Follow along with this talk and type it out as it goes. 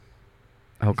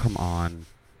Oh, come on.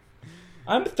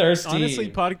 I'm thirsty. Honestly,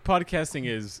 podcasting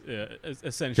is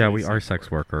essentially. Yeah, we are sex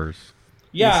workers.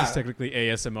 Yeah. This is technically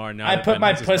ASMR now. I put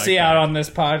my pussy out on this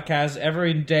podcast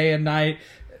every day and night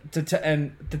to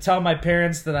tell my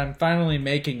parents that I'm finally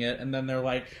making it, and then they're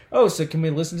like, "Oh, so can we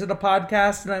listen to the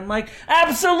podcast?" And I'm like,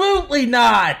 "Absolutely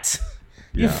not!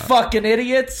 You Yeah. fucking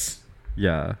idiots!"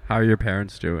 Yeah. How are your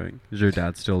parents doing? Is your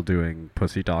dad still doing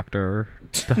pussy doctor?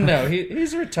 No,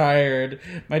 he's retired.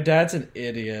 My dad's an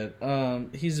idiot.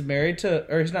 He's married to,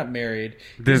 or he's not married.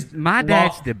 My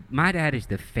dad is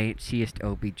the fanciest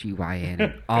OBGYN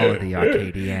in all of the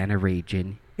Arcadiana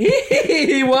region.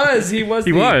 He was. He was,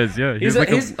 yeah. He's like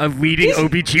a leading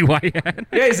OBGYN.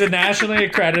 Yeah, he's a nationally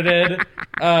accredited,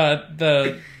 I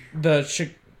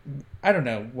don't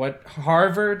know, what,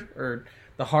 Harvard, or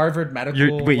the Harvard Medical,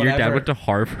 Your dad went to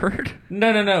Harvard?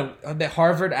 No.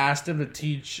 Harvard asked him to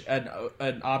teach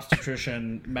an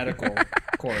obstetrician medical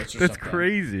course or That's something.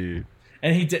 crazy.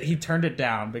 And he turned it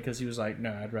down because he was like,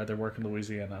 no, I'd rather work in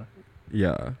Louisiana.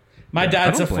 Yeah. My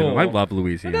dad's I a don't blame fool. him. I love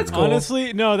Louisiana. That's cool.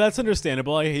 Honestly, no, that's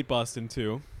understandable. I hate Boston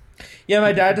too. Yeah,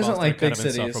 my dad doesn't Boston like kind big of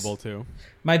cities. insufferable too.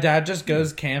 My dad just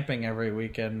goes camping every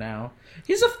weekend now.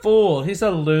 He's a fool. He's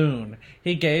a loon.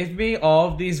 He gave me all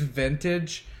of these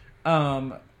vintage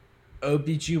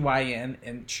OBGYN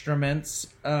instruments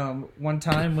one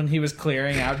time when he was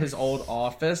clearing out his old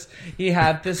office. He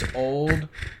had this old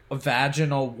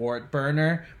vaginal wart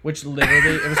burner, which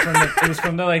literally it was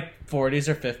from the like 40s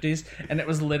or 50s, and it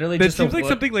was literally That just seems like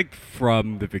something like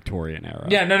from the Victorian era.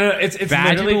 Yeah, no, it's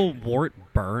Vaginal literally wart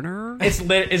burner? it's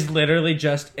literally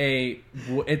just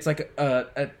it's like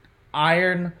a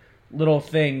iron little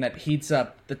thing that heats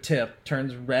up the tip,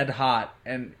 turns red hot,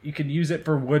 and you can use it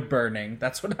for wood burning.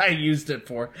 That's what I used it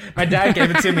for. My dad gave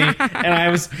it to me, and I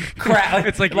was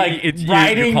It's like it's,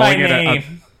 writing my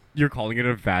name. You're calling it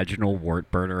a vaginal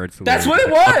wart burner. It's That's what it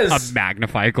literally was! A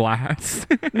magnify glass.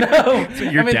 No, That's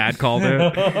what your dad called it.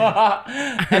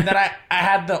 And then I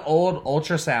had the old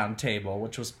ultrasound table,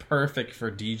 which was perfect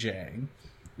for DJing.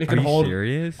 It Are you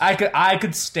serious? I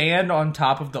could stand on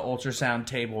top of the ultrasound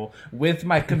table with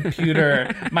my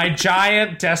computer, my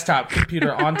giant desktop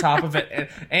computer on top of it,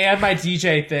 and my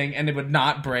DJ thing, and it would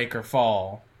not break or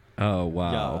fall. Oh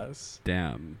wow! Yes.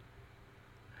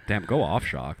 Damn, go off,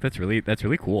 Shock. That's really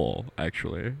cool.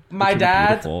 Actually, My That's really dad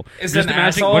beautiful. is Just an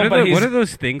imagine, asshole, what are but what he's- are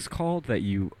those things called that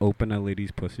you open a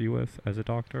lady's pussy with as a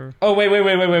doctor? Oh wait!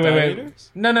 Dilators?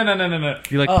 No!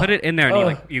 You like put it in there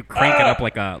and you crank it up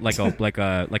like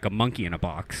a monkey in a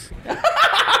box.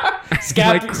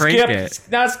 Like crank it.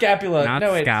 Not scapula. Not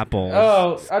no, wait. scalpel.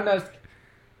 Oh, no.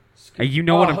 You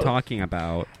know what I'm talking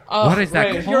about. Oh, What is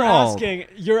that wait. called?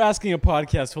 You're asking a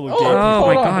podcast full of Oh, gay Oh people.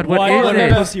 my Hold on. God! What Why is are it? they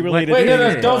pussy-related Wait, no,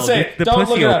 things? don't say it. The Don't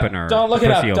pussy look it up. opener. Don't look The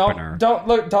it up. pussy opener. Don't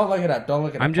look it up. Don't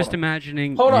look it up. I'm just Hold on.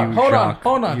 imagining Hold on, you, hold on, Jacques,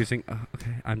 hold on. using.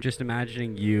 Okay, I'm just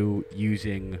imagining you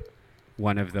using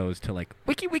one of those to like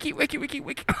wiki. on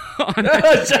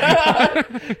Shut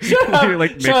up. You're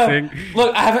like Shut up. mixing.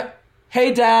 Look, I have.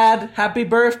 Hey, Dad. Happy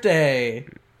birthday.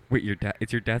 Wait, your dad?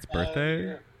 It's your dad's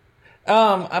birthday?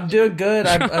 I'm doing good.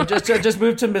 I just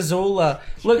moved to Missoula.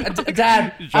 Look,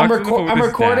 Dad, Jacques I'm on the phone with his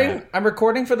recording. dad. I'm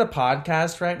recording for the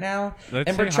podcast right now, Let's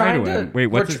and say we're hi trying to to. him. Wait,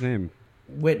 we're what's his name?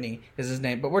 Whitney is his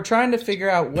name, but we're trying to figure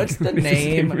out what's the Is his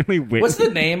name name. really Whitney? What's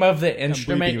the name of the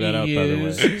instrument bleeping that you out, by the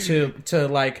way. use to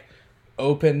like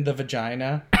open the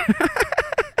vagina?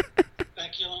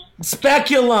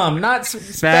 Speculum, not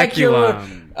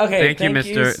speculum. Okay, Thank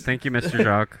you, Mr.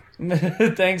 Jacques.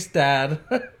 Thanks, Dad.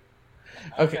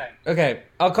 Okay.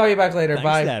 I'll call you back later. Thanks,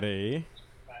 Bye. Daddy.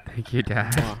 Thank you,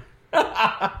 Dad.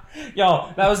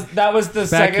 Yo, that was the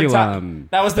second time. Speculum.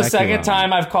 That was the Speculum. second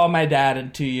time I've called my dad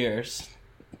in 2 years.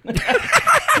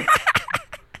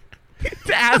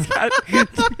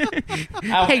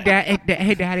 Hey,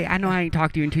 Daddy, I know I ain't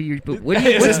talked to you in 2 years, but It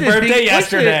was his birthday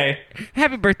yesterday.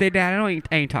 Happy birthday, Dad. I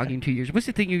ain't talked to you in 2 years. What's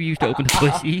the thing you used to open the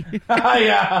pussy?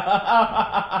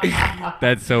 Yeah.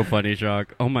 That's so funny,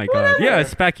 Jacques. Oh my God. Yeah, a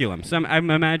speculum. So I'm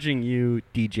imagining you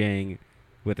DJing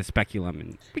with a speculum.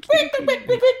 And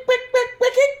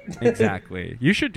exactly. You should